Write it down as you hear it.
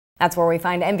That's where we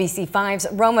find NBC5's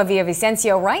Roma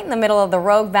Villavicencio right in the middle of the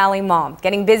Rogue Valley Mall.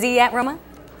 Getting busy yet, Roma?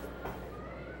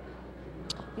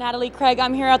 Natalie, Craig,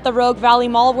 I'm here at the Rogue Valley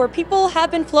Mall where people have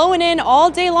been flowing in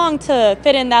all day long to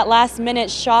fit in that last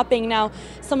minute shopping. Now,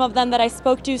 some of them that I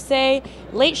spoke to say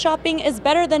late shopping is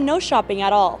better than no shopping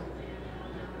at all.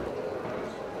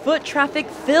 Foot traffic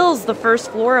fills the first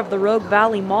floor of the Rogue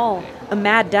Valley Mall, a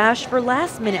mad dash for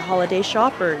last-minute holiday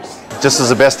shoppers. Just was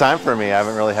the best time for me. I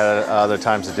haven't really had other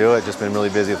times to do it, just been really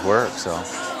busy with work, so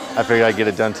I figured I'd get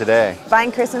it done today.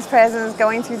 Buying Christmas presents,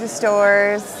 going through the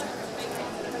stores,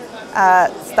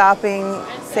 stopping,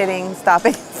 sitting,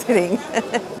 stopping, sitting.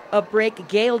 A break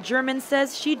Gail German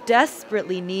says she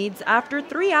desperately needs after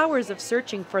 3 hours of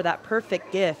searching for that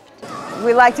perfect gift.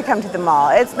 We like to come to the mall.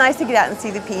 It's nice to get out and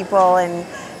see the people and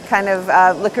kind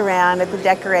of look around at the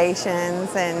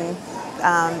decorations and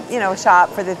you know, shop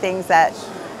for the things that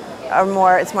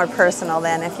are it's more personal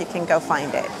than if you can go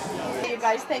find it. You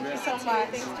guys, thank you so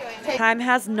much. Time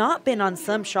has not been on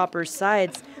some shoppers'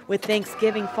 sides, with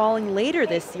Thanksgiving falling later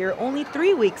this year, only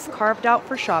 3 weeks carved out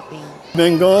for shopping.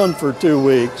 Been gone for 2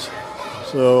 weeks,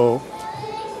 so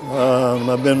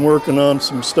I've been working on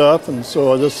some stuff, and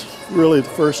so this is really the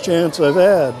first chance I've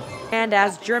had. And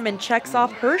as German checks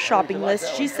off her shopping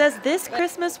list, she says this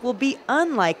Christmas will be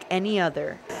unlike any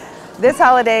other. This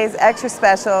holiday is extra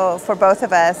special for both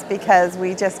of us because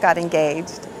we just got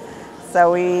engaged.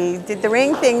 So we did the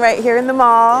ring thing right here in the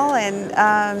mall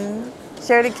and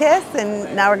shared a kiss,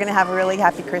 and now we're going to have a really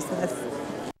happy Christmas.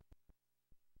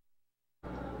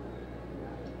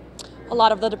 A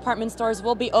lot of the department stores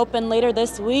will be open later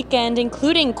this weekend,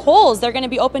 including Kohl's. They're going to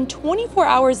be open 24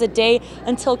 hours a day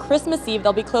until Christmas Eve.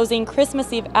 They'll be closing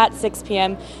Christmas Eve at 6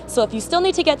 p.m. So if you still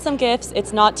need to get some gifts,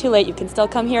 it's not too late. You can still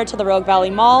come here to the Rogue Valley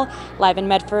Mall. Live in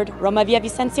Medford, Roma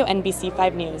Villavicencio,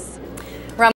 NBC5 News.